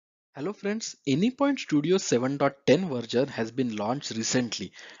Hello friends, Anypoint Studio 7.10 version has been launched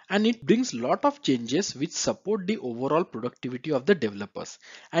recently and it brings lot of changes which support the overall productivity of the developers.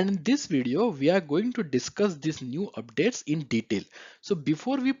 And in this video, we are going to discuss these new updates in detail. So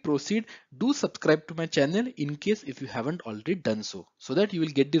before we proceed, do subscribe to my channel in case if you haven't already done so that you will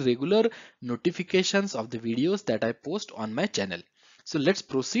get the regular notifications of the videos that I post on my channel. So let's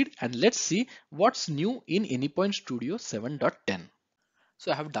proceed and let's see what's new in Anypoint Studio 7.10.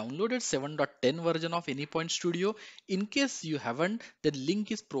 So I have downloaded 7.10 version of Anypoint Studio. In case you haven't, the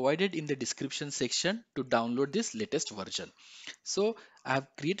link is provided in the description section to download this latest version. So I have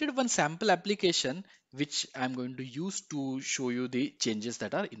created one sample application which I'm going to use to show you the changes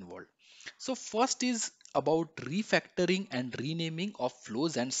that are involved. So first is about refactoring and renaming of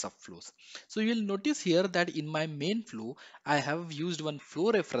flows and subflows. So you'll notice here that in my main flow, I have used one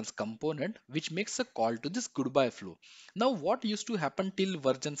flow reference component which makes a call to this goodbye flow. Now what used to happen till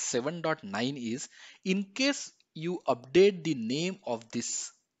version 7.9 is in case you update the name of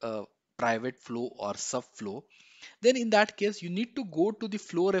this private flow or subflow, then in that case you need to go to the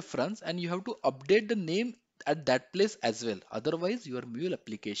flow reference and you have to update the name at that place as well. Otherwise your Mule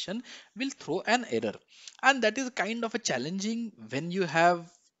application will throw an error, and that is kind of a challenging when you have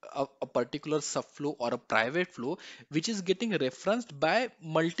a particular subflow or a private flow which is getting referenced by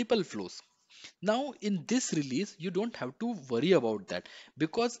multiple flows. Now in this release you don't have to worry about that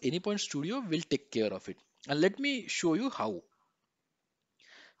because Anypoint Studio will take care of it, and let me show you how.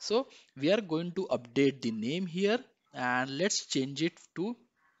 So we are going to update the name here and let's change it to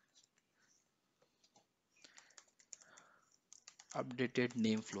updated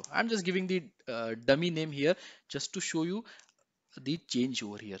name flow. I'm just giving the dummy name here just to show you the change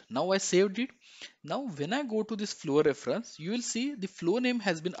over here. Now I saved it. Now when I go to this flow reference, you will see the flow name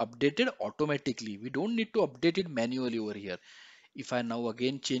has been updated automatically. We don't need to update it manually over here. If I now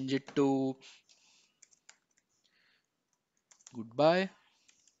again change it to goodbye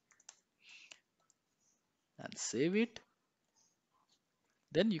and save it,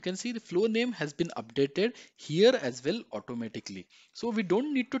 then you can see the flow name has been updated here as well automatically. So we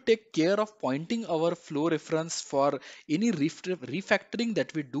don't need to take care of pointing our flow reference for any refactoring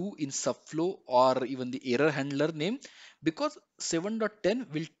that we do in subflow or even the error handler name, because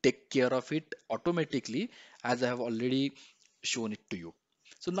 7.10 will take care of it automatically as I have already shown it to you.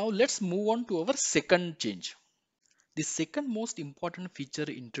 So now let's move on to our second change. The second most important feature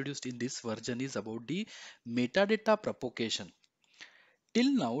introduced in this version is about the metadata propagation.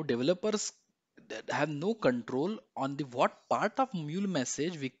 Till now, developers that have no control on the what part of mule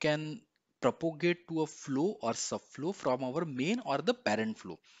message we can propagate to a flow or subflow from our main or the parent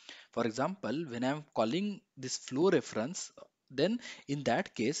flow. For example, when I'm calling this flow reference, then in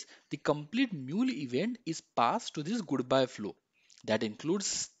that case, the complete mule event is passed to this goodbye flow. That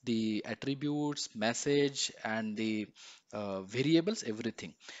includes the attributes, message, and the variables,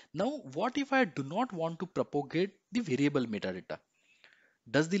 everything. Now, what if I do not want to propagate the variable metadata?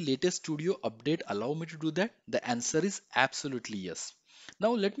 Does the latest studio update allow me to do that? The answer is absolutely yes.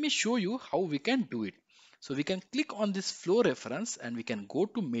 Now let me show you how we can do it. So we can click on this flow reference and we can go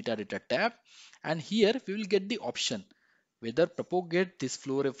to metadata tab, and here we will get the option whether propagate this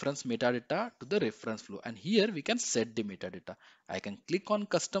flow reference metadata to the reference flow, and here we can set the metadata. I can click on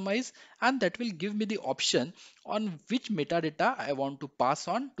customize and that will give me the option on which metadata I want to pass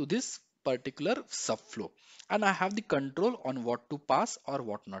on to this particular subflow, and I have the control on what to pass or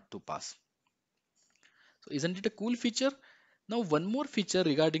what not to pass. So isn't it a cool feature? Now one more feature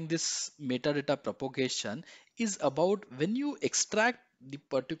regarding this metadata propagation is about when you extract the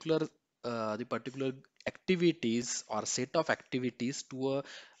particular activities or set of activities to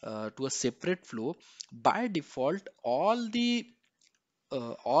a separate flow. By default all the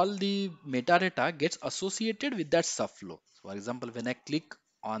metadata gets associated with that subflow. For example, when I click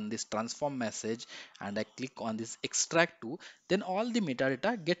on this transform message and I click on this extract to, then all the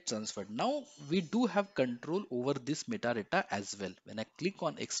metadata get transferred. Now we do have control over this metadata as well. When I click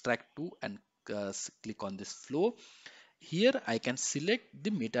on extract to and click on this flow, here I can select the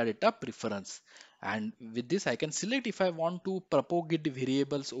metadata preference, and with this I can select if I want to propagate the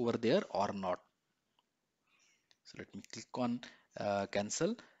variables over there or not. So let me click on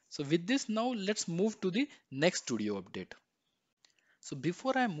cancel. So with this, now let's move to the next studio update. So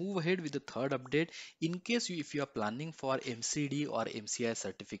before I move ahead with the third update, in case if you are planning for MCD or MCI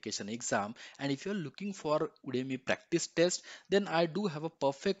certification exam, and if you're looking for Udemy practice test, then I do have a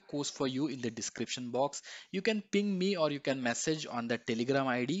perfect course for you in the description box. You can ping me or you can message on the Telegram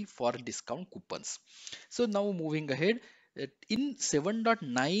ID for discount coupons. So now moving ahead, in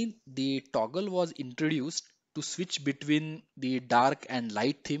 7.9, the toggle was introduced to switch between the dark and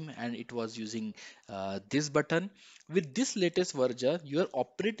light theme, and it was using this button. With this latest version, your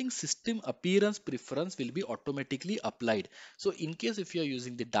operating system appearance preference will be automatically applied. So in case if you are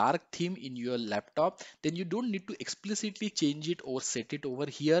using the dark theme in your laptop, then you don't need to explicitly change it or set it over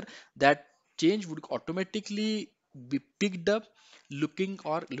here. That change would automatically be picked up looking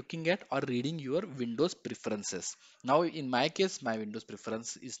at or reading your Windows preferences. Now in my case, my Windows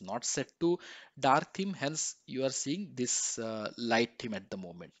preference is not set to dark theme, hence you are seeing this light theme at the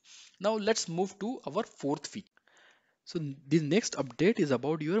moment. Now let's move to our fourth feature. So the next update is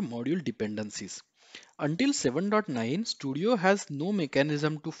about your module dependencies. Until 7.9, Studio has no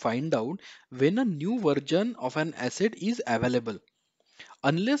mechanism to find out when a new version of an asset is available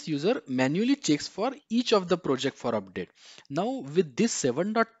unless user manually checks for each of the project for update. Now with this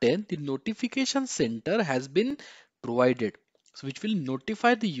 7.10, the notification center has been provided, so which will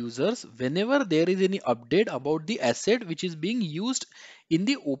notify the users whenever there is any update about the asset which is being used in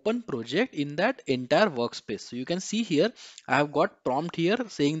the open project in that entire workspace. So you can see here I have got prompt here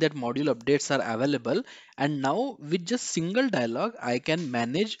saying that module updates are available, and now with just single dialog I can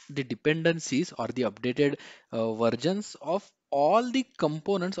manage the dependencies or the updated versions of all the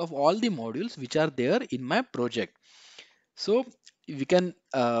components of all the modules which are there in my project. So we can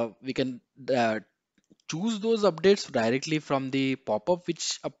choose those updates directly from the pop-up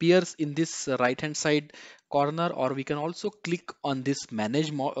which appears in this right hand side corner, or we can also click on this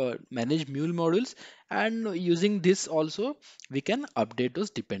manage mule modules, and using this also we can update those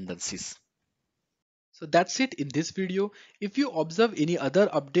dependencies. So that's it in this video. If you observe any other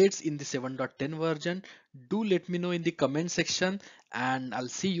updates in the 7.10 version, do let me know in the comment section, and I'll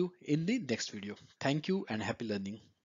see you in the next video. Thank you and happy learning.